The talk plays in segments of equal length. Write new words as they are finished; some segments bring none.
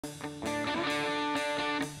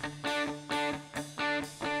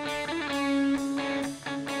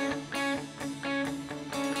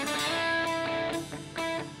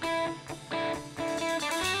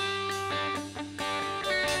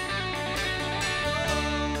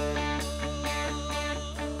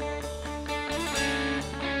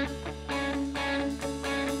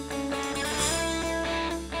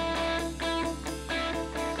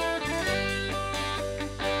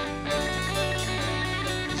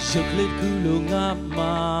chocolate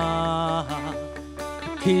kulungama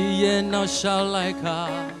kiye no shout like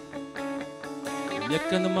her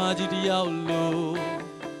yakan maji diyaw lo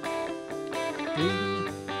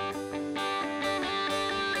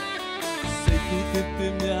seku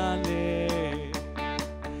tipimya ne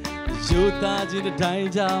jota jin dai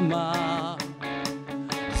jama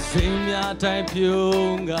simya dai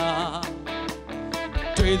pyunga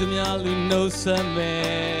twe thmya lu no same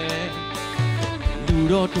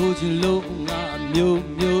Luro toji lo nga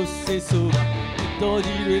myo se so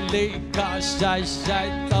toji re le ka shai shai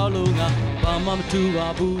tao lo nga ba ma ma tu ba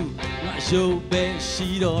bu nga yo be shi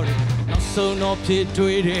do de naw song no phit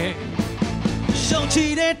twe de shong chi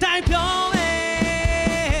de tai pyo me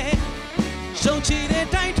shong chi de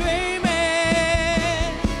tai twe me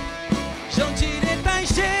shong chi de tai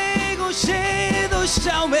she go she do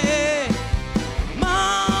xiao me ma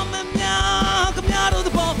ma mya ka mya do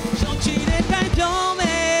de bo shong chi de tai pyo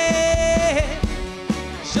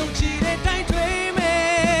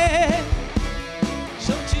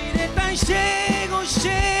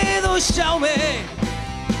Show me,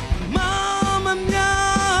 Mama,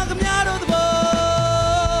 come out of the ball.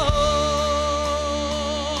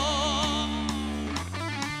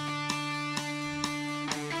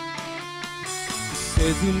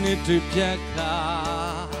 Says you need to check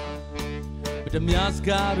but the mask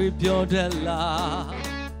with your della.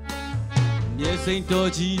 Yes, ain't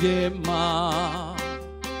dodgy, ma.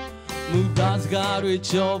 Mudas got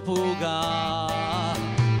with your poga.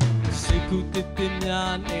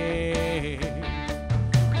 Kutitimiane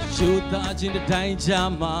Jota jin dai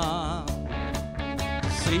jama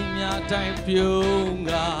Simya dai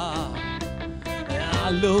pyunga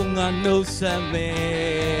Alunga no same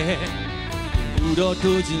Ludo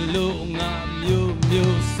dojin lunga myo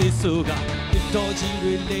sisoga Itoji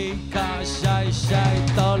rele ka shai shai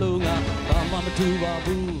talunga Ba ma ma tu ba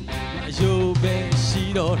bu Na yo be shi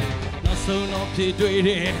do de Na song no phit twe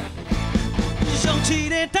de Shong chi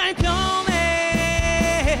de dai pyo me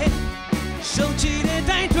Shong chi de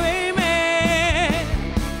dai twe me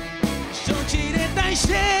Shong chi de dai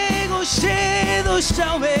she go she do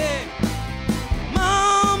xiao me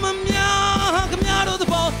Mama mya ka mya do de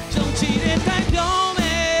bo Shong chi de dai pyo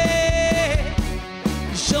me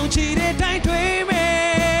Shong chi de dai twe me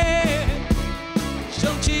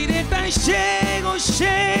Shong chi de dai she go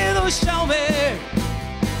she do xiao me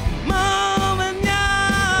Mama mya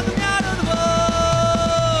ka mya do de bo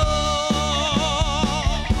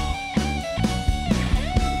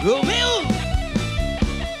Romeo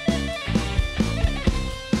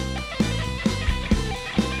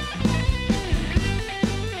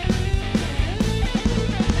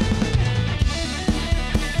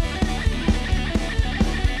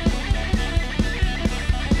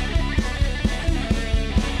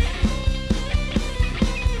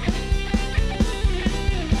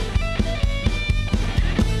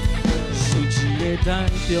Suchi dai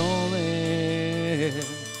pyo me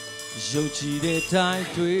Yong chi de dai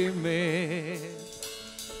twe me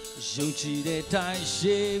Yong chi de dai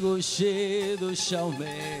she go she do xiao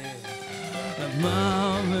me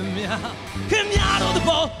Mama mia Kim ya do de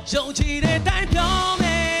bo Yong chi de dai pyo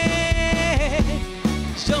me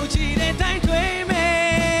Yong chi de dai twe me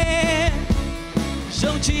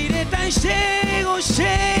Yong chi de dai she go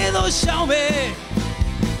she do xiao me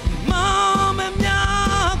Mama mia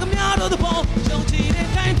Kim ya do de bo Yong chi de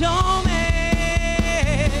dai pyo me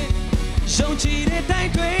Shong chi de dai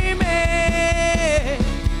twe me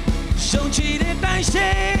Shong chi de dai she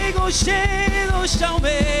go she do xiao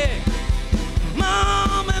me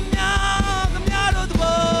Mama mya ka mya do de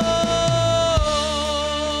bo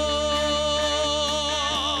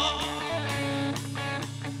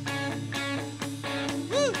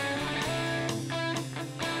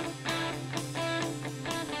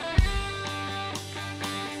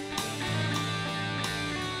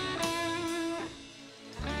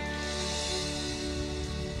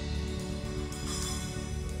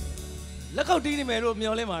လက်ကောက်တီးနေမယ်လို့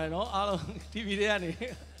မျှော်လင့်ပါတယ်နော်အားလုံး TV တွေကနေ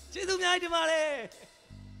ကျေးဇူးအများကြီးတင်ပါတယ်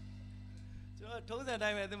ကျွန်တော်ထုံးစံတို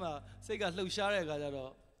င်းပဲအသင်းမှာစိတ်ကလှုပ်ရှားတဲ့အခါကျ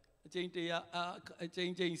တော့အချိန်တရားအချိ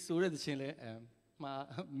န်ဆိုတဲ့သချင်းလဲမှာ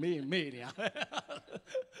မေ့နေရ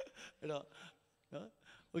အဲ့တော့နော်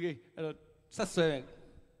โอเคအဲ့တော့ဆက်ဆွဲမယ်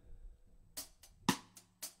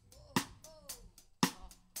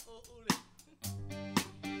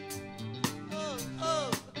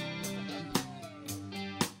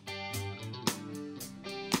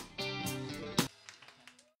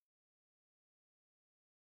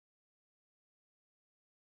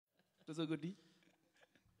So good.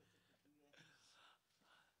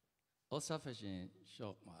 Also fashion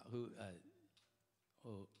shop မှာအခု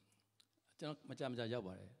ကျွန်တော်မကြရောက်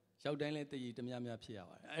ပါတယ် ရောက်တိုင်းလဲတည်တည်းများဖြစ်ရ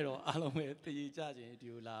ပါတယ်အဲ့တော့အားလုံးပဲတည်ကြခြင်းဒီ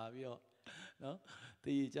ကိုလာပြီးတော့နော်တ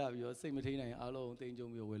ည်ကြပြီးတော့စိတ်မထိန်နိုင်အားလုံးတင်ကြုံ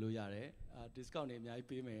ပြီးဝယ်လို့ရတယ်discount တွေအများကြီး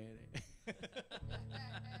ပေးမယ်တဲ့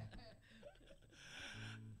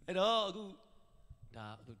အဲ့တော့အခုဒါ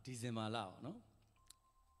ဒီဇင်ဘာလပေါ့နော်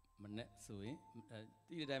မနေ့ဆိုရင်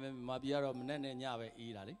ဒီတိုင်းပဲမြန်မာပြည်ကတော့မနေ့နဲ့ညပဲ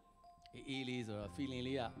အေးတာလေအေးလေးဆိုတော့ feeling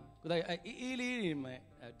လေးကကိုယ်တိုင်အေးလေးတွေမဲ့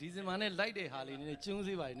ဒီဇင်ဘာနဲ့လိုက်တဲ့ဟာလေးနည်းနည်းကျွန်း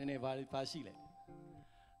စေးပါတယ်နည်းနည်းဘာရှိလဲ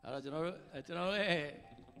အဲ့တော့ကျွန်တော်တို့ရဲ့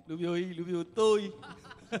လူပြိုသိုးကြီး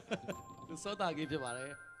လူစောတာကြီးဖြစ်ပါတ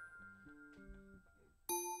ယ်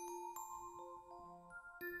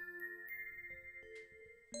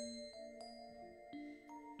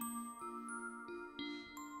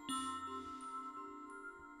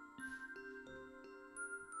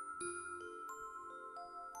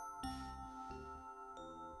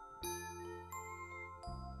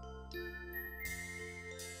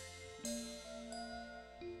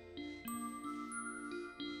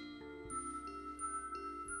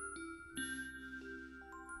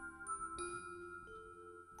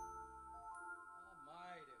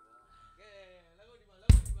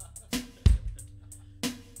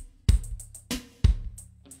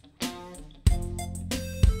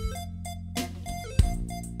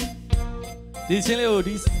ဒီချင်းလေးကို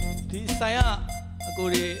ဒီဆိုင်ကအကို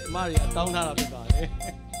တွေအမတွေကတောင်းထားတာဖြစ်ပါတယ်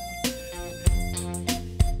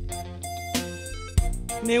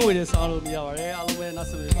နှင်းဝေနဲ့စားလို့မရပါတယ်အားလုံးပဲနောက်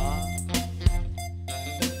ဆိုရပါ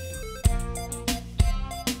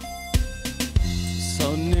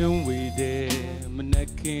စောနှင်းဝေတဲ့မနက်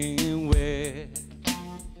ခင်းဝဲ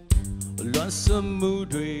လွန်စမှု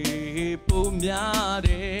တွေပုံများတ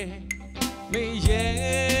ယ်မေ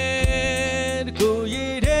ရဲ့ကိုရ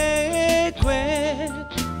ည်တဲ့ခွဲ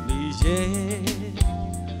နေရဲ့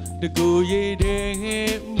တကူရည်တဲ့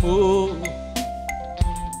မို့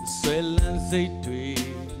ဆွဲလန်းစိတ်တွေ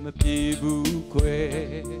မပြေဘူးခွဲ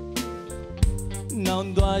နောင်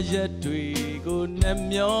သွားရက်တွေကိုနှ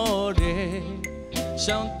မျောတယ်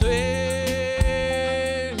ရှောင်းတွေ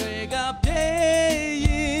ကပြေးရ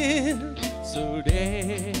င်ဆို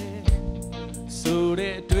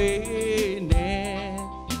တဲ့တွေနဲ့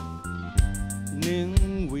န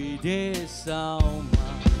င်းဝေတဲ့ဆောင်မှာ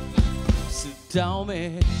စစ်တောင်းမဲ့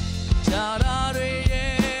ခြားတာတွေ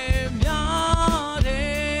ရဲ့များတ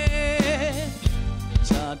ယ်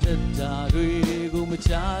ခြားတတ်တာတွေကိုမ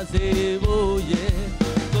ချစေဖို့ရဲ့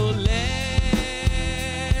ကိုလဲ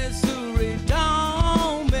စုရတော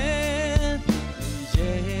င်းမဲ့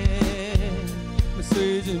ရဲ့မ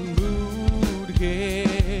ဆွေးချင်ဘူးတက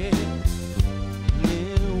ယ်န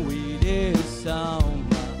င်းဝေတဲ့ဆောင်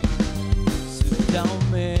မှာစစ်တောင်း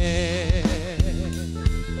မဲ့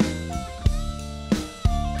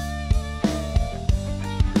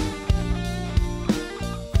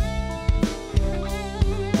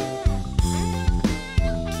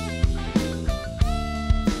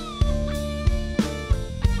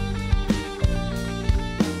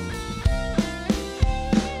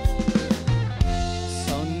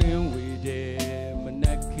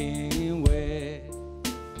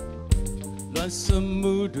စ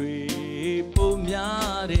မှုတွေပုံ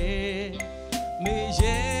များတယ်မေ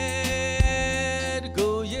ရဲ့တ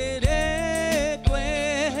ကိုရည်တဲ့ကွ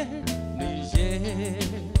ယ်မေရဲ့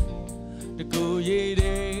တကိုရည်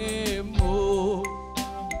တဲ့မို့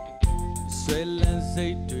ဆွဲလန်းစိ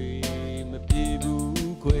တ်တွေမပြေ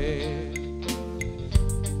ဘူးကွယ်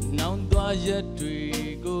နောင်သွားရက်တွေ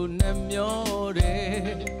ကိုနှမျောတယ်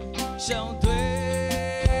ရှောင်းတွေ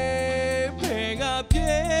ဖေက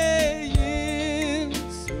ပြေ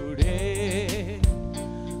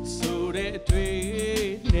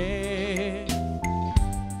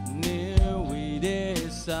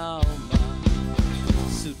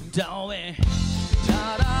တောင်းမဲ့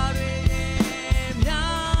ခြားတာတွေ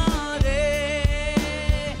များတ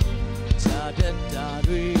ယ်ခြားတတ်တာ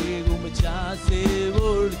တွေကိုမချစေ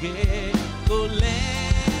ဖို့တကယ်ကိုလဲ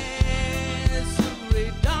စုရ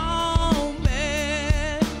တောင်း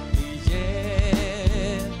မဲ့ဒီ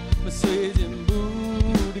ရဲ့မဆွေးချင်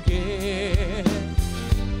ဘူးတကယ်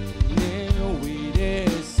နေဝေ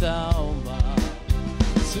တဲ့ဆောင်မှာ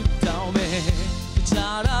စုတောင်းမဲ့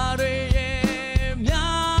ခြားတာတွေ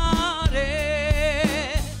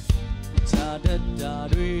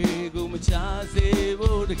တွေကိုမချစေ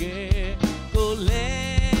ဖို့တကယ်ကိုလဲ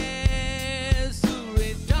စုရ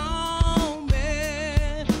တောင်း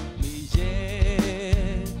မဲ့မိ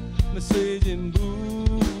ရဲ့မဆွေးချင်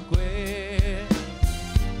ဘူးကွယ်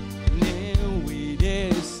နေဝေ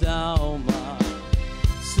တဲ့ဆောင်မှာ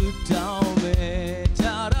စုတောင်းမဲ့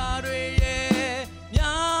ခြားတာတွေရဲ့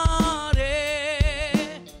များတ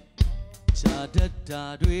ယ်ခြားတတ်တာ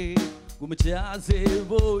တွေကို Machase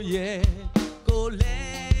boye kole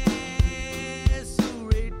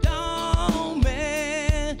suri down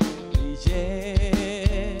me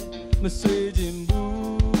yeah maswejin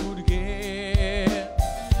budge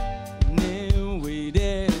ne we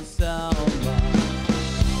de samba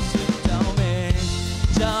sit down me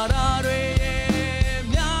jara re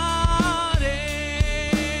myare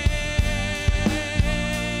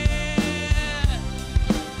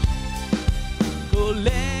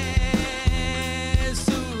kole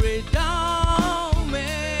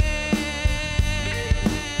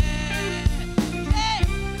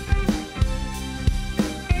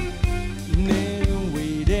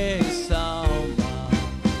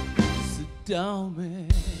down me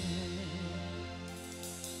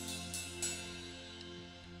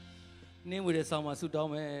name with the song ma su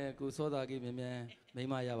down me ko so da keမြန်မြန်မိ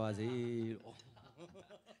မရပါစေလို့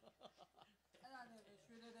အဲ့ဒါနဲ့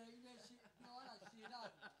ရွှေတဲ့ကြီးနဲ့ပြောတာရှည်တာ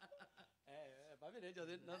ဘာဖြစ်လဲကျော်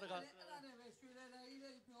စင်းနောက်တစ်ခါအဲ့ဒါနဲ့ပဲရွှေတဲ့ကြီး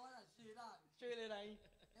နဲ့ပြောတာရှည်တာရွှေတဲ့ကြီး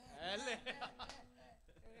အဲ့လေ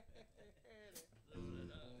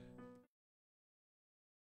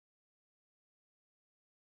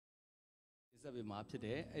စက်ပဲမှာဖြစ်တ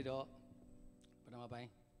ယ်အဲ့တော့ပထမပိုင်း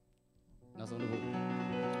နောက်ဆုံးလို့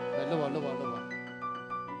လောက်ပါ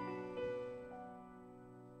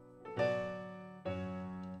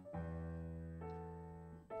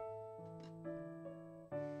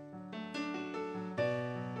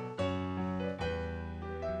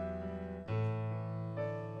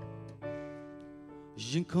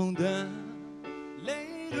ရင်ခုန်တဲ့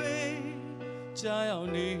လေးတွေကြာရောက်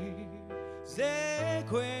နေဇဲ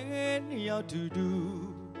ခွေနှစ်ယောက်တူတူ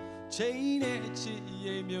ချိန်နဲ့ချစ်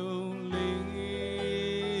ရိမ်မြုံ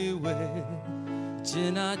လေးဝဲကျ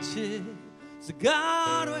င်နာချစ်စ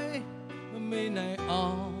ကားတွေမမေ့နိုင်အော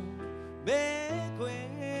င်ဘဲခွေ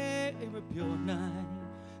အိမ်မပြောနိုင်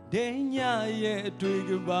ဒိညာရဲ့အတွေ့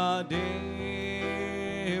ကပါ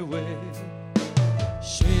တဲ့ဝဲ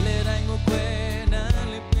ရွှေလေတိုင်းကိုခွဲနန်း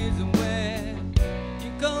လေးပြေးစုံဝဲဒီ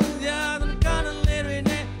ကုန်းရတဲ့ကားလေးတွေ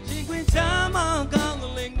နဲ့ရင်ခွင်ချမ်းမကောင်းက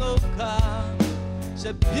လေးငုတ်ခါချ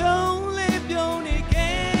က်ပြုံးလေးပြုံးနေ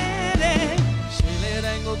ခဲ့တဲ့ရွှေလေ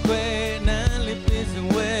တိုင်းကိုခွဲနန်းလေးပြေးစုံ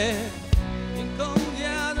ဝဲဒီကုန်းရ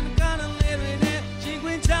တဲ့ကားလေးတွေနဲ့ရင်ခွ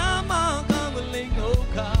င်ချမ်းမကောင်းကလေးငုတ်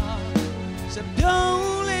ခါချက်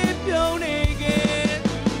ပြုံးလေးပြုံးနေခဲ့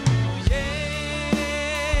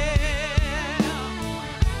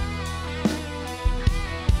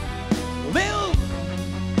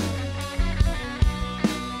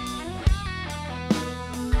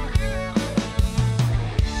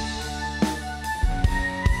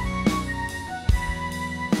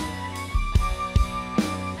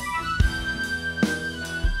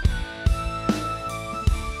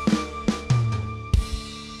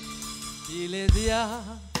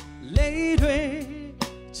လေးတွေ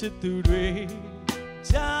ချစ်သူတွေ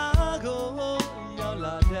ဂျာကိုရောက်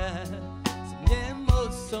လာတဲ့စမြဲမ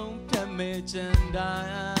ဆုံးဖြတ်မဲ့ချန်တို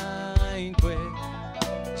င်းခွဲ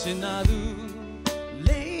ချင်နာသူ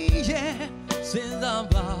လေးရဲ့စဉ်းစား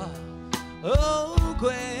ပါအိုး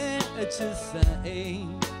ခွဲအချစ်စံအိမ်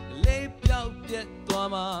လေးပြောက်ပြတ်သွား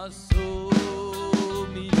မှဆို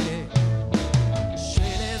မိလေရွှေ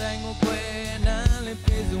လေးတိုင်းကိုခွဲနန်းလေး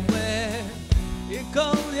ပြေးစုံဝဲဒီကု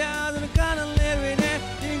န်းရတဲ့ကားလေးတွေနဲ့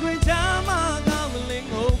ဒီခွင်ချမ်းမကောင်းကလေး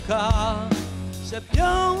ငုတ်ခါချက်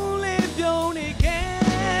ပြုံးလေးပြုံးနေ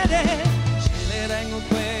ခဲ့တဲ့ရွှေလေးတိုင်းကို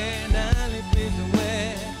ခွဲနန်းလေးပြေးစုံဝဲ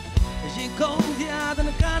ဒီကုန်းရ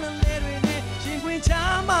တဲ့ကားလေးတွေနဲ့ဒီခွင်ချ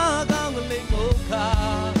မ်းမကောင်းကလေးငုတ်ခါ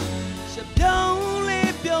ချက်ပြုံး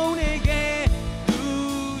လေးပြုံးနေခဲ့သူ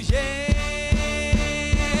ရဲ့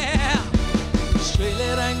ရွှေ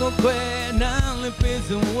လေးတိုင်းကိုခွဲနန်းလေးပြေး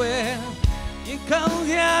စုံဝဲရင်ကောင်း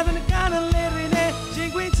ရတဲ့ကားလေးတွေနဲ့ရင်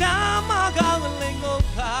ခွင်ချမ်းမကောင်းကလေးငုတ်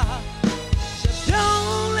ခါချက်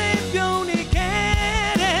ပြုံးလေးပြုံးနေ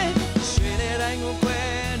ခဲ့တဲ့ရွှေလေးတိုင်းကိုခွဲ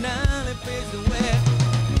နန်းလေးပြေးစုံဝဲ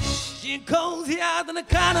ရင်ကောင်းရတဲ့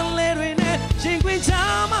ကားလေးတွေနဲ့ရင်ခွင်ချ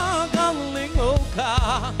မ်းမကောင်းကလေးငုတ်ခါ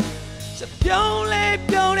ချက်ပြုံးလေး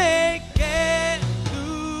ပြုံးနေခဲ့သူ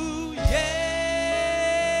ရဲ့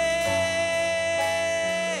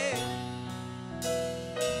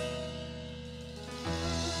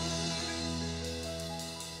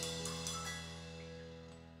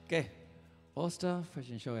ကဲ All Star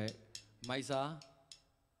Fashion Show ရဲ့မိုက်စာ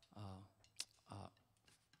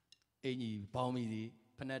အင်ကြီးဘောင်းမီတွေ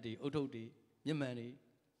ဖနက်တွေအုတ်ထုပ်တွေမြင့်မှန်တွေ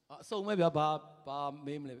အစုံမဲ့ဗျာဘာ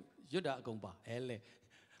မေးမလဲရွတ်တာအကုန်ပါအဲလေ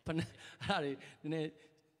ဖနက်အဲ့ဒါတွေနည်းနည်း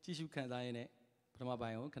ကြည့်ရှုခံစားရင်းနဲ့ပထမပို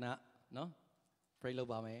င်းကိုခဏနော် break လုပ်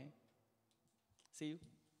ပါမယ် see you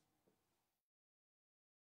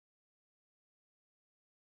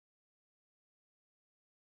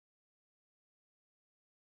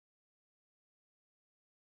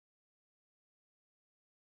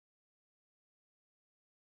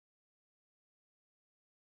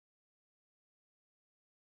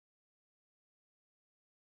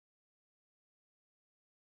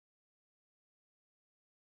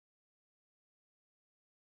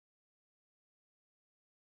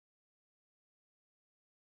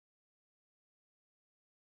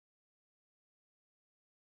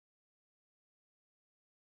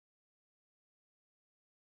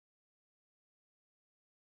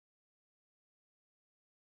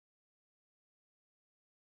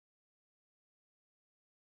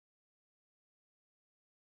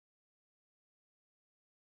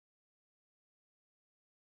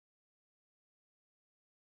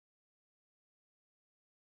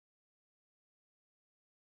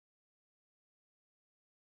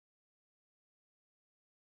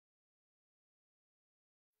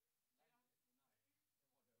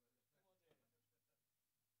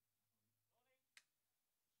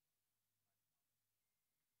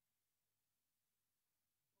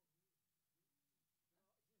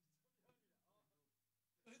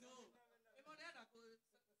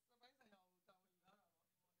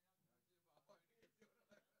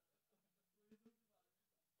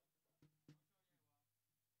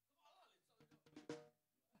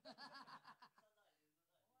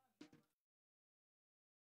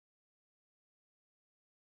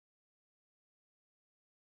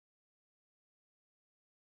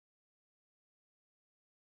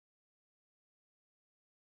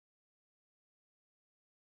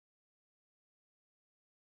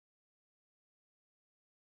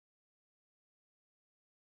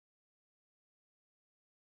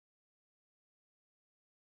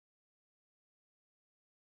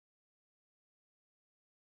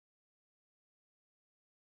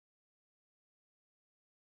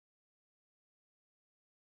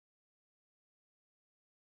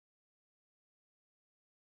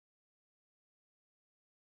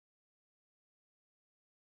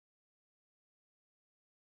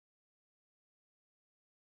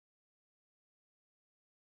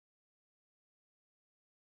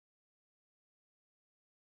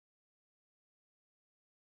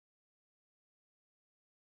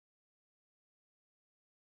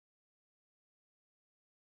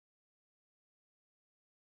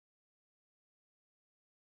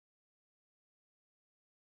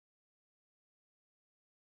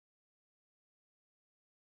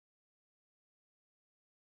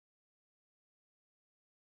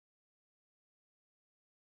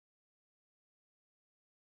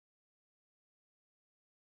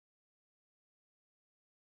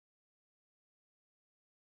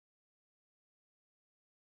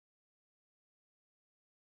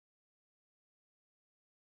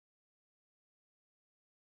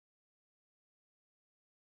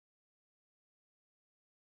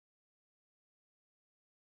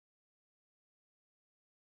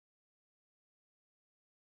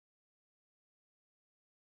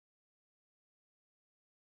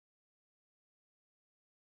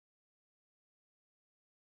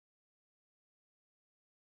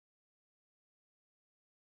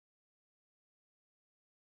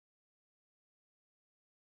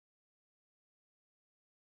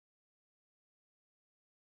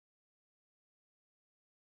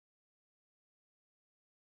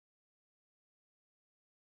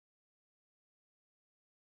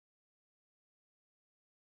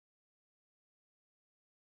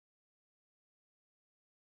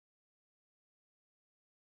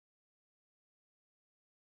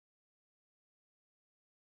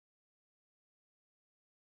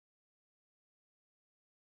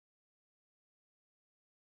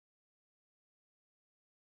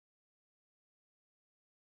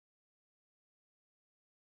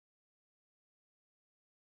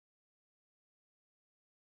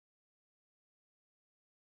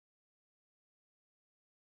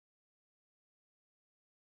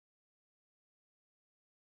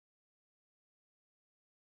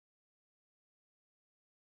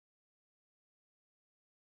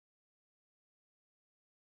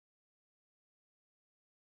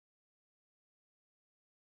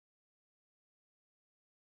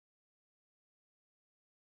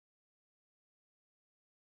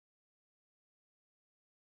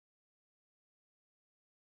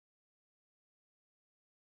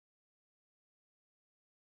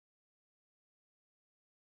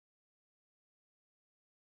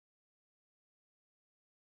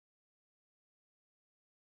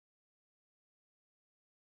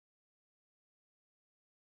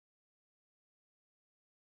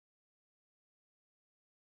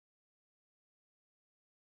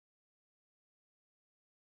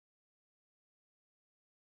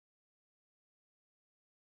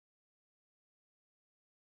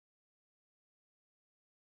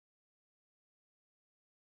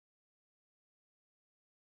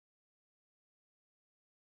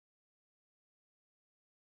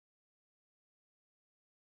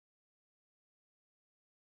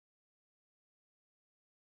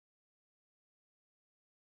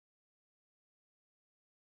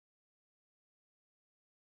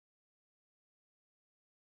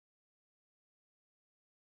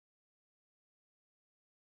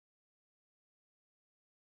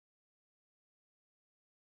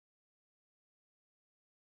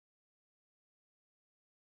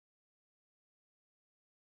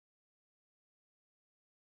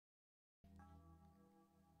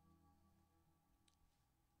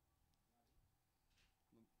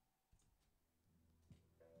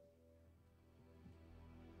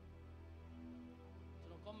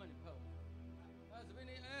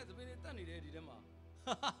ဒီထဲမှာ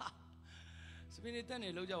စပင်းနေတက်နေ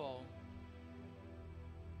လောက်ကြပါဦး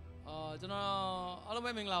ကျွန်တော်အားလုံး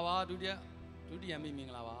ပဲမင်္ဂလာပါဒုတိယမိမင်္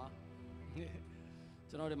ဂလာပါ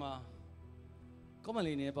ကျွန်တော်ဒီမှာကောမန်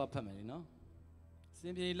လေးနဲ့ပတ်ဖတ်မယ်လေနော်စ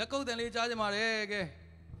င်ပြေလက်ကုပ်တန်လေးကြားကြပါလေကဲ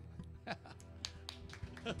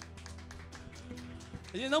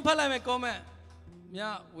အရင်ဆုံးဖတ်လိုက်မယ် comment မြ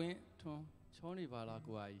ဝင်းထွန်းချောနေပါလား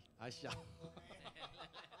ကိုအားကြီးအားရှောင်း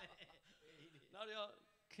နောက်တော့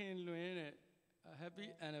ခင်လွင်နဲ့ happy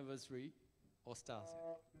anniversary all stars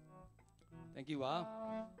thank you ပါ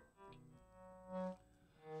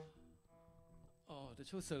တ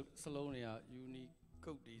ချို့စလုံးတွေက unique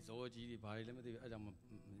ကုတ်တွေဇောကြီးတွေဘာတွေလည်းမသိဘူးအဲ့ကြောင့်မ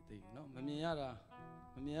သိဘူးเนาะမမြင်ရတာ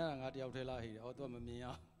ငါတယောက်ထဲလားဟေးတယ်သူကမမြင်ရ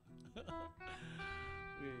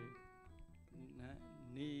ဝေး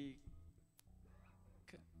နေ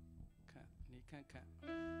ခန့်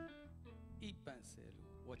ဤပန်ဆယ်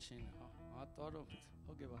လို့ watching ဟာငါတော့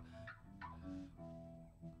ဟုတ်ကဲ့ပါ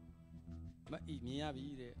မဤမြင်ရပြီ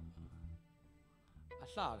တဲ့အ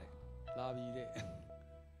လှတယ်လာပြီတဲ့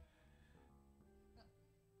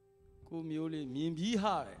ကိုမျိုးလေးမြင်ပြီး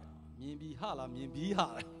ဟာတယ်မြင်ပြီးဟာလားမြင်ပြီးဟာ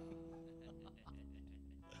တယ်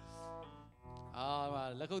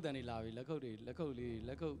လက်ခုပ်တန်တွေလာပြီလက်ခုပ်လေး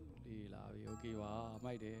လာပြီโอเคပါ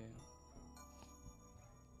မိုက်တယ်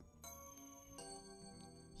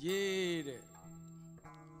ရေးတဲ့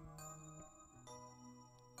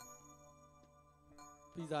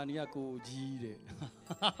ပီဇာနီကကိုကြီးတဲ့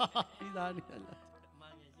ပီဇာနီကမှ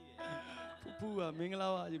န်ငယ်ရှိတယ်ဖူးကမင်္ဂလာ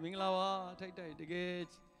ပါထိုက်တကယ်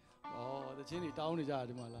တချင်းတွေတောင်းနေကြတယ်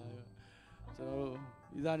ဒီမှာလာကျွန်တော်တို့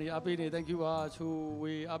ပီဇာနီအားပေးနေ thank you ပါချို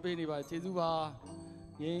ဝေအားပေးနေပါကျေးဇူးပါ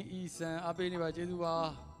ငင်းဤဆန်အားပေးနေပါကျေးဇူးပါ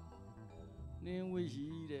နင်းဝေး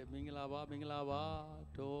ကြီးတဲ့မင်္ဂလာပါ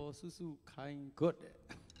ဒေါ်စုခိုင် good တဲ့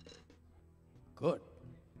good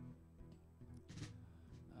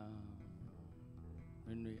မ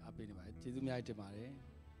င်းတွေအားပေးနေပါကျေးဇူးများတင်ပါတယ်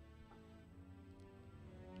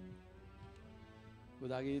ကို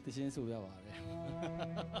သားကြီးတချင်းဆိုရပါတယ်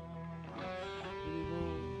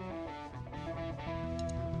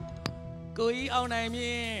ကိုကြီးအောင်နိုင်မြ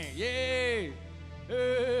င့်ယေး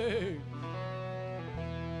ဟေး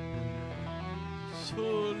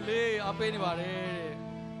ချိုလေးအပေးနေပါတယ်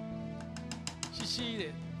ရှိ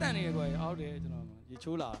တဲ့တန့်နေကြွယ်အောက်တယ်ကျွန်တော်ရေ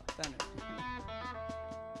ချိုးလာတန့်နေ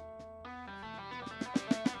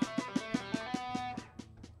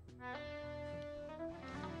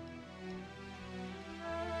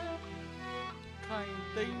ခိုင်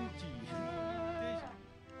သိန်းကြီး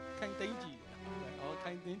ခိုင်သိန်း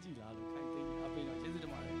ကြီးလားလို့ခိုင်သိန်းကြီးအပေးတော့ကျေးဇူးတ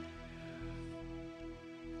င်ပါတယ်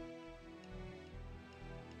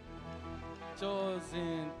ကျော်စ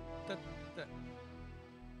င်တက်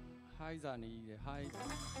R Zarni တဲ့ hi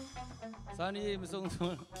Zarni မဆုံး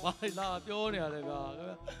ဘာလာပြောနေရတယ်ဗျာ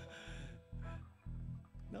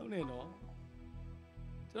နောက်နေတော့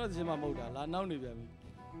ကျွန်တော်ဒီချိန်မှာမဟုတ်တာလာနောက်နေပြန်ပြီ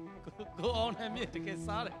ကိုအောင်နိုင်မြင့်တကယ်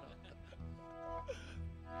စားတယ်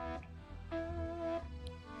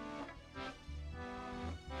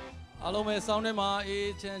အားလုံးပဲစောင်းထဲမှာ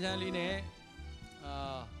အေးချမ်းလေးနဲ့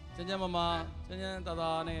ချမ်း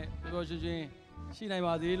သာနဲ့ပျော်ရွှင်ရှိနိုင်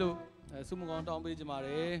ပါသေးလို့ဆုမကောင်းတောင်းပေးကြပါတ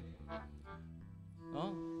ယ်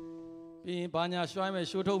နော်ပြီးရင်ဘာညာရွှိုင်းမယ်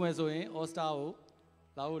ရှိုးထုတ်မယ်ဆိုရင် All Star ကို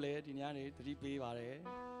လာဖို့လေဒီညနေသတိပေးပါတယ်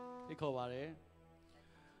ဖိတ်ခေါ်ပါတယ်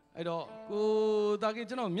အဲ့တော့ကိုတာကြီး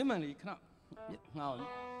ကျွန်တော်မျက်မှန်လေးခဏငါ့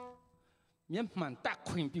မျက်မှန်တက်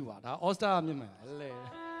ခွင်ပြပါဒါ All Star မျက်မှန်လေ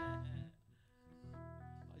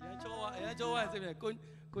အရင်ချောဝါစိတ်ပဲ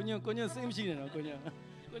ကိုညစိတ်မရှိနေတော့ကိုညရဲ့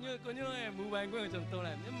မူပိုင်ခွင့်ကိုကျွန်တော်သုံး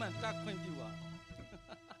လိုက်မျက်မှန်တက်ခွင်ပြပါ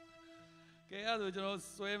ကဲအဲ့ဒါဆိုကျွန်တော်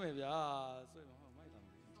ဆွဲမယ်ဗျာဆွဲမှာမိုက်တာကြ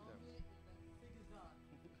ည့်လိုက်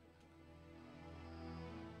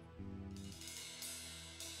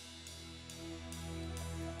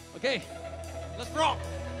Okay let's rock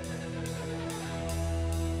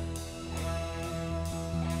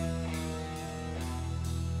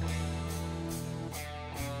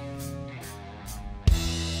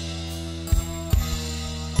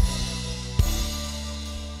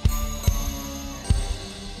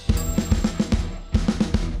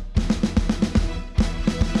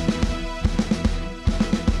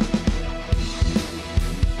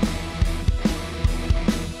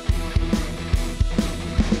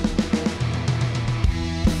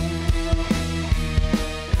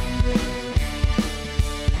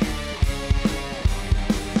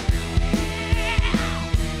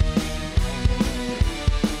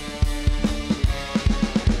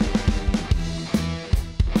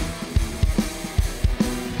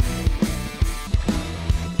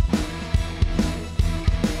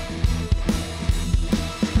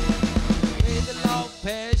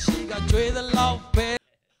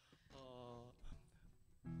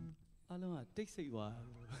တိတ်ဆိတ်သွား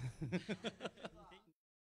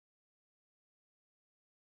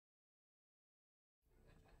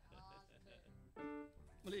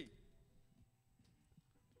မလေး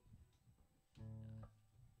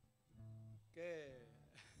ကဲ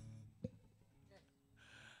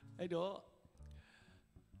အဲ့တော့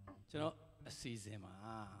ကျွန်တော်အစီအစဉ်မှာ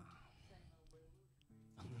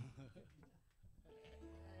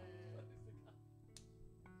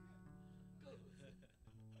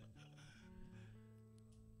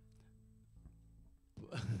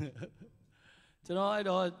ကျွန်တော်အဲ့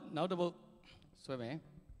တော့နောက်တစ်ပုတ်ဆွဲမယ်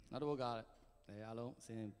နောက်တစ်ပုတ်ကအားလုံးအစ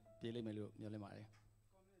ဉ်ပြေးလိမ့်မယ်လို့မျှော်လင့်ပါတယ်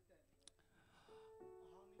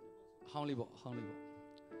ဟောင်းလေးပေါ့ဟောင်းလေးပေါ့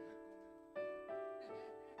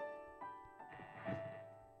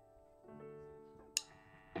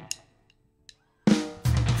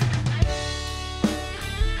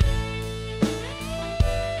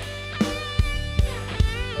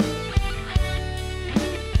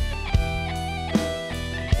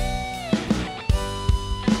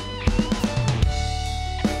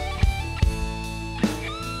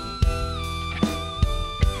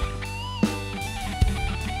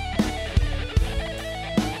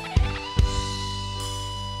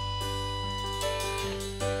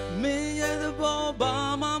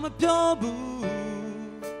ပြောဘူး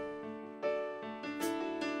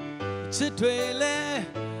ချစ်တွေလဲ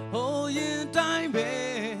ဟိုရင်တိုင်းပဲ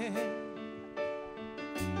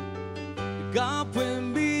ကဖွင့်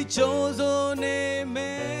ပြီးချိုးစိုးနေမ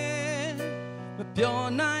ယ်မပြော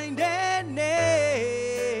နိုင်တဲ့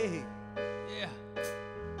နေ့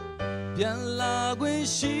ပြန်လာခွင့်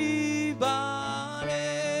ရှိပါတ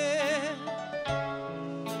ယ်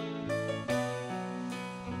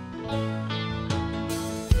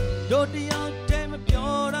တို့တယောက်တည်းမ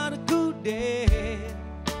ပြောတာတခုတည်း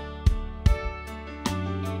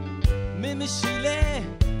မင်းမရှိလဲ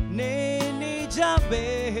နေကြပဲ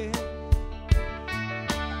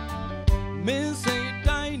မင်းစိတ်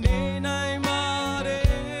တိုင်းနေနိုင်ပါတ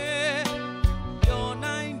ယ်ပြော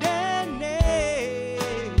နိုင်တဲ့နေ့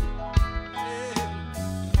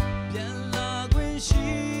ပြန်လာခွင့်ရှိ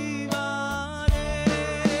ပါ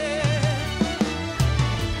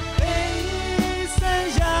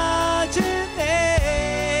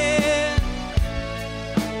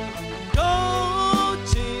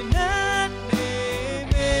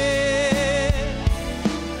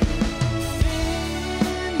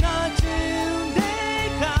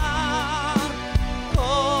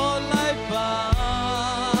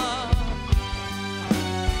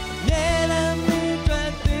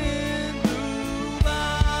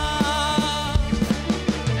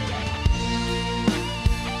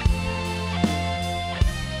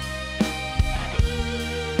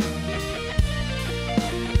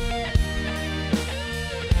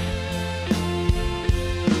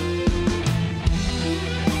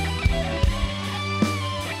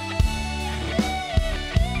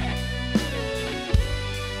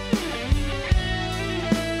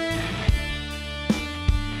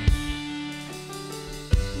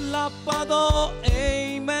တော့အိ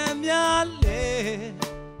မ်မက်များလေ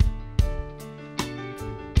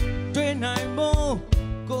တွေ့နိုင်မို့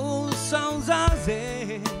ကိုဆောင်စားစေ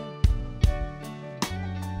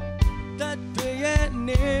တတ်တွေရဲ့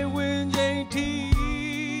နေဝင်ချိန်ထိ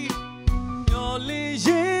မျောလင်းရ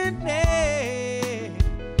င်နဲ့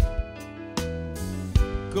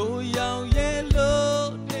ကိုရောင်ရဲ့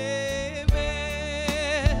လို့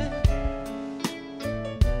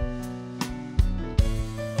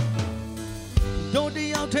တို့တ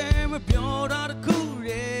ယောက်တည်းမပြောတာတခုတ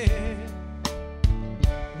ည်း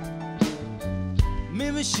မ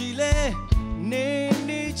င်းမရှိလဲ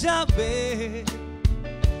နေကြပဲ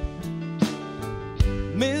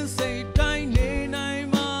မင်းစိတ်တိုင်းနေနိုင်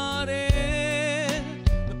ပါတယ်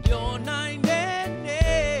မပြောနိုင်တဲ့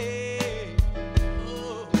နေ့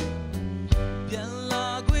ပြန်လာ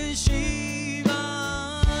ခွင့်ရှိ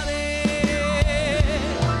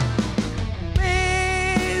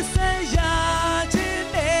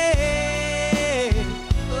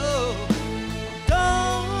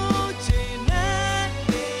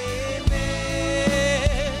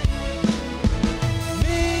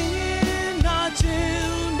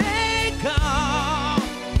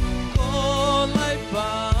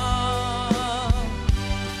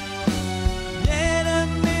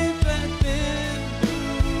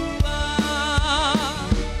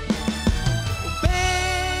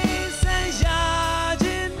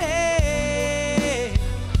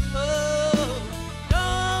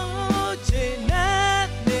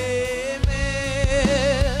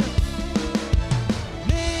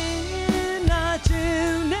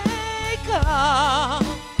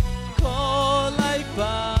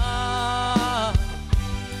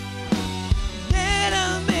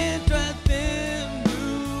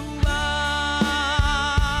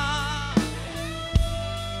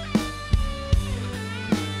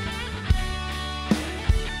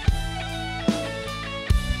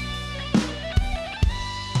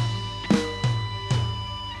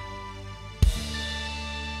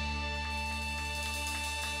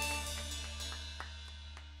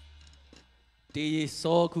They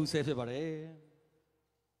saw who said about it.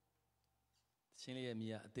 Chile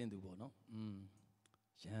me a thing to go, no?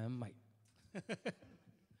 Sham might.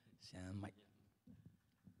 Sham might.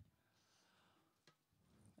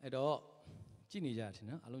 At all, Ginny Jat,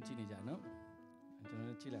 no? I don't Ginny Jat, no?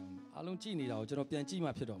 I don't Ginny, I'll just be a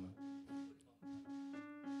Gima Pedom.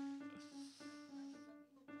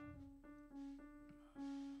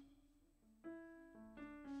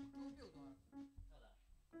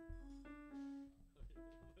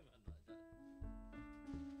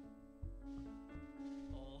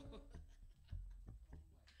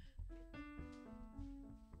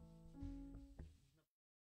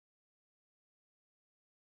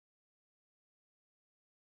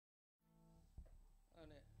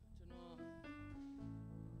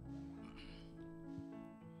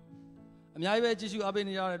 I'm not even just you up in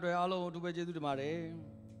the yard, I alone to be to the mare.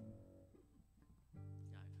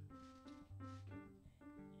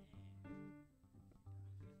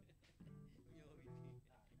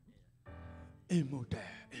 Immortal.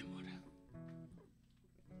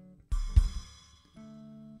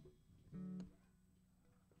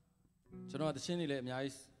 So now the chinny let me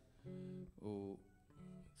eyes. Oh,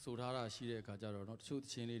 so Tara, she a cajaro, not shoot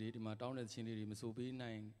chinny, my town at chinny, Masubi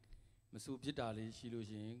 9, Masu Pitali, she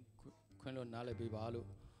losing. Quando nale bibalo,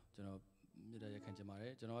 General Mida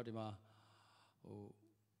Kanjamare, General Dima, oh,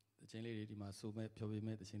 the chain lady, Dima, so met, probably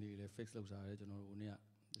made the chain lady, fixed looks are General Unia,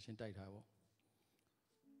 the chain tight however.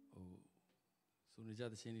 Oh, so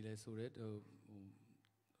the chain lady saw it,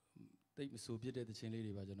 take me so bit at the chain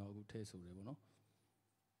lady by General good taste of no?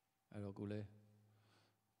 I don't go lay.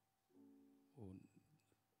 Oh,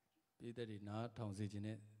 be that it not, Town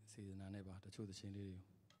Zigin, season I never to show the chain lady.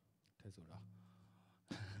 Tesora.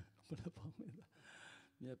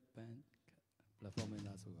 Platform in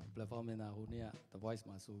that platform in that the voice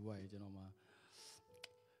must so wide, you know.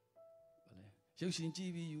 You should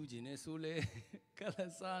TV Eugene, Sule,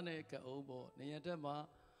 Calasane, Caobo, Niatama.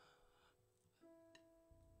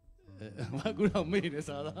 What could have made this?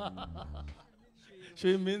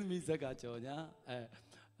 She means me, Sagachonia.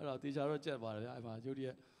 I'll teach her about it. I'm a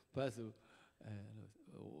Julia Pasu,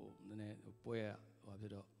 Poya or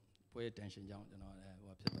pay attention, young, you know,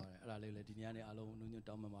 what Latiniani alone, New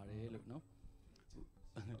Tom Mare, look, no?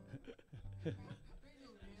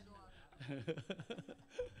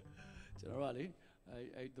 Generally,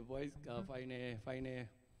 the voice fine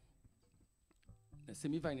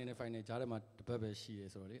semi fine and fine Jarama, the purpose she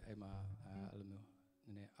is already. I'm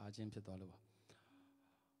a Argent Pitolova.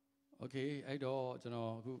 Okay, I do, you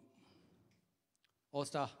know, who all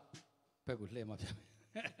star, Pegwood, lay my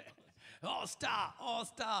All star.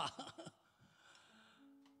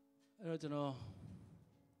 I don't know.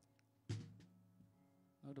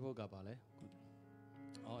 Not the book up, Ale.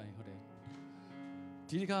 Oh, I heard it.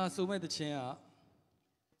 Tika so made the chair.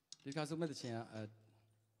 Tika so made the chair at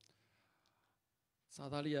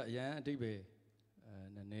Sadalia, Yan, Dibe,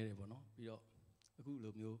 and a native, no? We are a good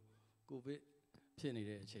look, you go bit, penny,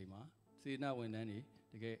 Chema. See now when any,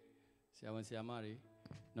 the gate, Siawan Siamari,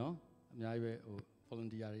 no? I'm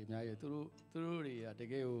volunteer, through the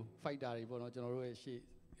gay fight daddy, but not general she,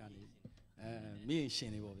 me and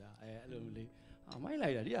Shinny over there. I might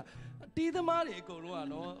like that, yeah. Did the Mari go on,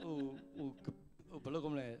 no?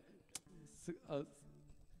 Pelocomle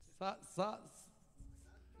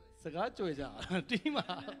Sagacho is a Tima.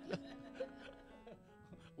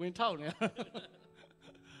 Went town, yeah.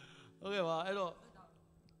 Okay, well, I don't.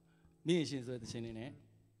 Me and Shin's with the Shinny, eh?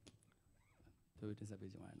 So it is a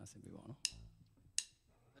bit of nothing we want.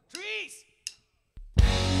 Trees!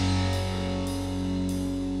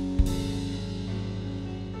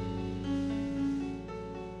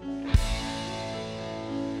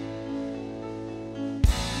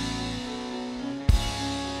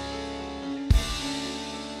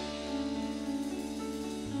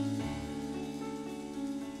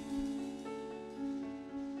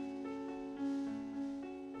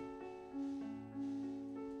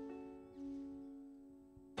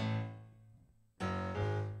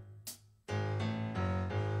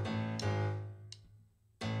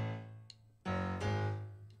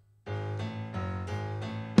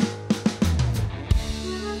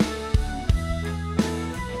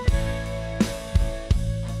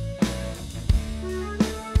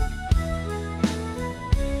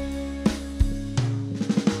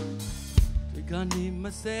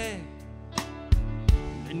 Say,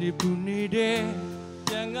 many punide,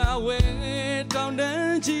 young away down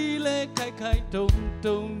the Chile, Kai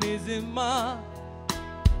don't is in my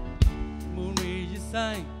Mooney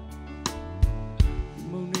sign,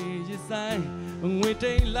 when we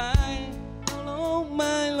take line, oh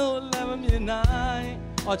my Lord, 11 midnight,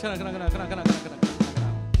 哦，看看，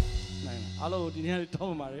阿罗今天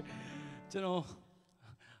到嘛嘞？这种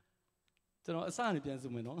啥人变什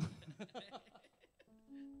么喏？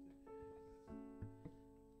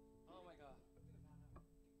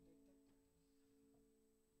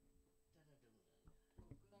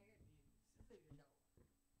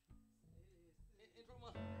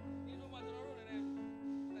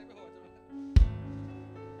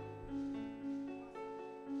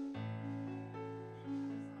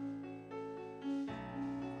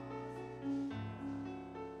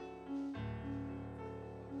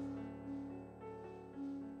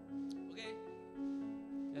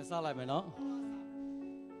 စားလိုက်မယ်နော်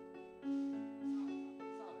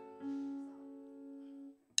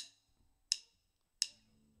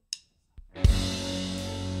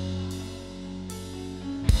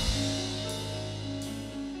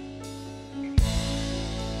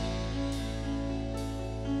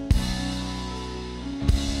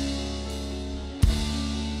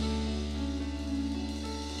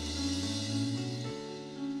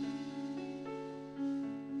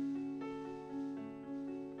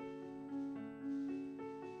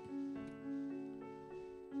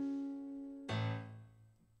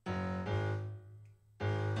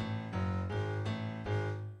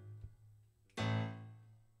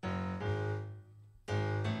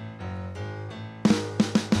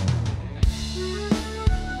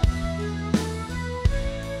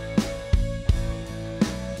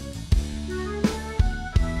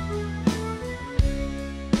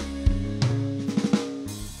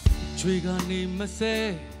ချွေကနေမစဲ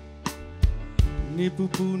နေပူ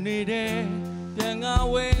ပူနေတဲ့ပြန်ငါ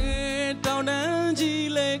ဝဲတောင်တန်းကြီး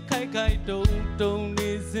လဲခိုက်ခိုက်တုံတုံနေ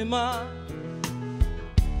စင်မ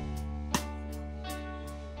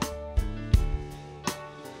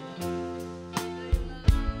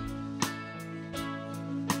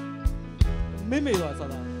မေပါစား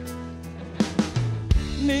လား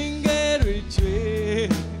နင်းငယ်တွေချွေ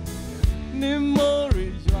နင်းမိုးတွေ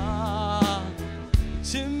ရွာ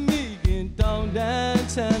ချင်းမိခင်တောင်တန်း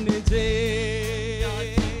ချမ်းနေစေ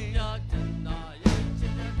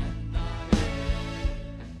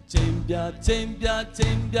ချင်းပြ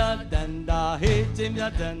တန်တာဟေးချင်းပြ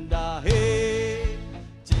တန်တာဟေး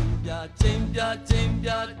ချင်းပြတန်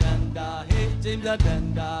တာဟေးချင်းပြတန်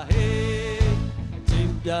တာဟေး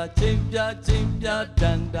ချင်းပြတ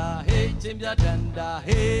န်တာဟေးချင်းပြတန်တာ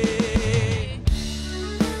ဟေး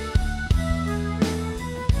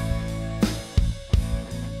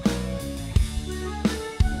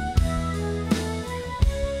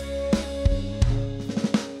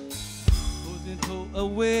အ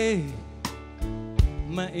ဝေး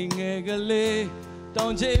မအင်းငယ်ကလေးတော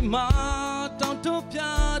င်ချိန်မှာတောင်ထုတ်ပြ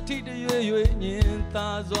ထိတရွေညင်သာ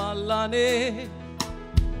စွာလာနေ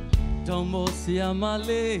တောင်မောဆရာမ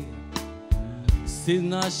လေးစေ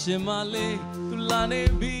နာရှင်မလေးသူလာနေ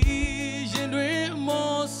ပြီရင်တွေ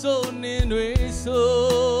မောဆိုးနေတွေဆို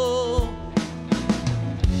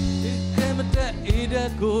ဒီကမတဲ့အေးတဲ့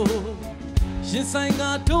ကိုရင်ဆိုင်က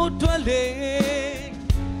ထိုးထွက်လေ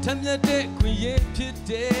ထမ်းမြတ်တဲ့ခွင့်ရဖြစ်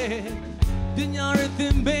တဲ့ပညာရည်သ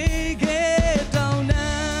င်ပေးခဲ့တောင်းတ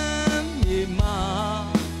မ်းမြေမှာ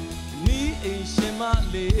မိအိမ်ရှင်မ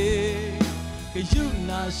လေးကယူ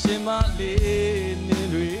နာရှင်မလေးနင်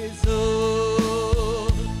တွေဆို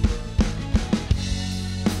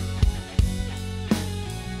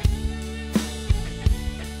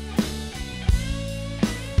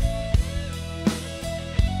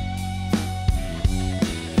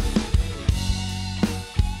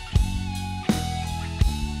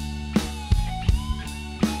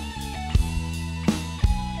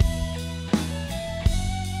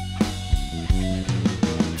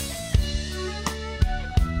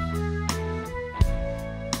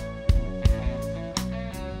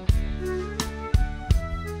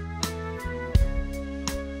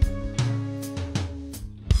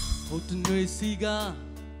တွေစီက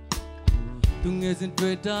သူငယ်စဉ်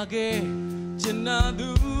တွေ့တာခဲ့ချင်နာသူ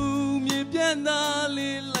မြေပြန့်သား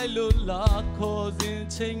လေးလိုက်လို့လာခေါ်စဉ်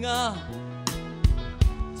ချိန်က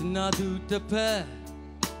ချင်နာသူတစ်ဖက်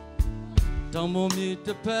တောင်ပေါ်မြေတ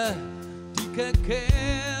စ်ဖက်ဒီခက်ခဲ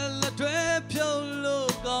လက်တွဲဖြုတ်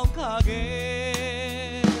လို့ကောင်းခါ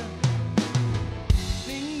ခဲ့သ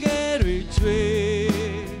င်္ကဲတွေချွေ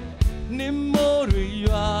နှင်းမိုးတွေ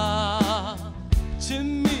ရွာချ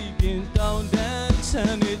င်းမိခင်တောင်တန်းချ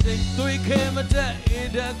မ်းနေချိန်တွေ့ခဲ့မတတ်အေး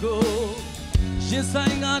တဲ့ကိုရင်ဆို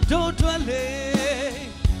င်ကထိုးထွက်လေ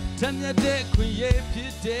ထမ်းမြတ်တဲ့ခွင့်ရဖြ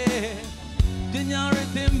စ်တဲ့ပညာရည်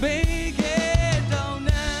သင်ပေးခဲ့တောင်တ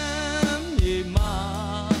န်းမြေမှာ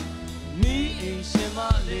မိအိမ်ရှင်မ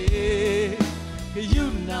လေးကယူ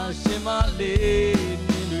နာရှင်မလေးန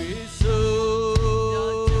င်တွေ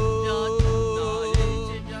ဆို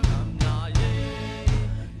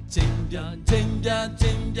tanda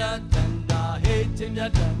hey chimbia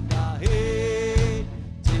tanda hey chimbia tanda hey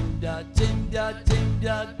chimbia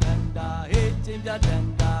tanda hey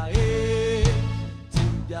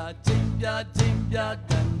chimbia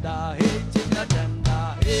tanda hey chimbia tanda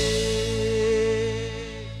hey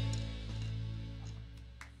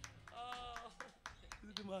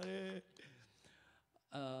ဒီမှာလေ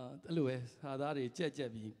အဲ့လိုပဲဟာသားတွေကြ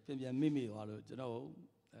က်ပြီးပြန်မိသွားလို့ကျွန်တော်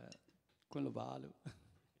ခွင့်လို့ပါလို့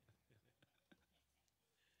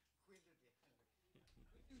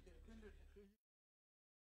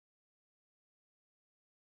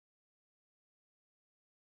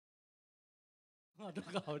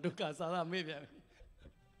ဒုက္ခစာရမေ့ပြန်ပြီ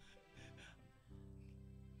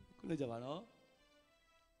ခွင့်လို့ကြပါနော်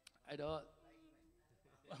အဲ့တော့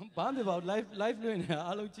ဘာမှမပေါ့ live လွှင့်နေတာ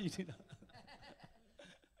အားလုံးကြည့်နေတာ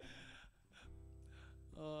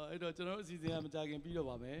အဲ့တော့ကျွန်တော်တို့အစီအစဉ်ကမကြခင်ပြီးတော့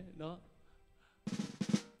ပါမယ်เนาะ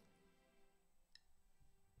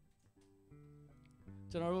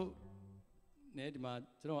ကျွန်တော်တို့ねဒီမှာ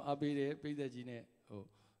ကျွန်တော်အားပေးတဲ့ပြည်သက်ကြီးနဲ့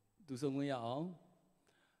သူစုံခွင့်ရအောင်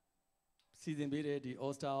စီစဉ်ပေးတဲ့ဒီ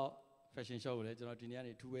All Star Fashion Show ကိုလည်းကျွန်တော်ဒီနေ့က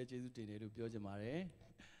နေထူးပဲကျေးဇူးတင်တယ်လို့ပြောချင်ပါတယ်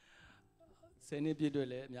10 နှစ်ပြည့်အတွက်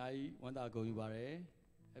လည်းအများကြီးဝမ်းသာဂုဏ်ယူပါတယ်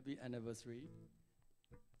Happy Anniversary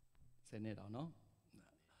 10 နှစ်တော့เนาะ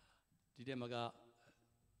ဒီတက်မှာက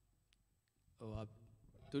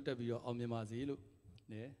တိုးတက်ပြီးတော့အောင်မြင်ပါစေလို့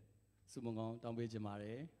ねစုမုံကောင်းတောင်းပေးချင်ပါတ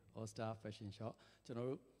ယ် All Star Fashion Show ကျွန်တော်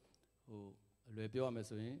တို့အလွယ်ပြောရမယ်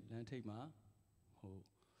ဆိုရင်လမ်းထိပ်မှာ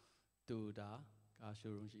တူတာကား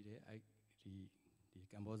ရှိုးရုံးရှိတယ်အဲ့ဒီ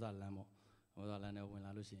ကမ္ဘောဇလမ်းပေါ့ကမ္ဘောဇလမ်းနဲ့ဝင်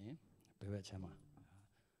လာလို့ရှိရင်ဘယ်ဘက်ချမ်းမှာ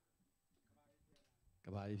က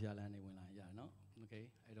ဘာကြီးဖျားလမ်းနေဝင်လာရတယ်เนาะโอเค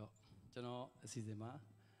အဲ့တော့ကျွန်တော်အစီအစဉ်မှာ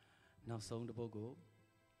နောက်ဆုံးတစ်ပုဒ်ကို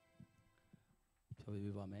ဖြောပြ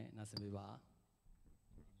ပေးပါမယ်နားဆင်ပေးပါ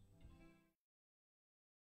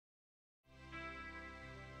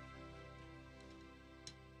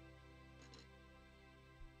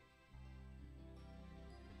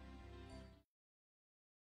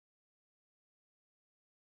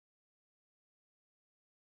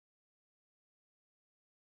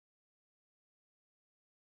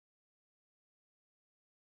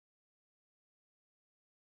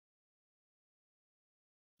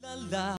La la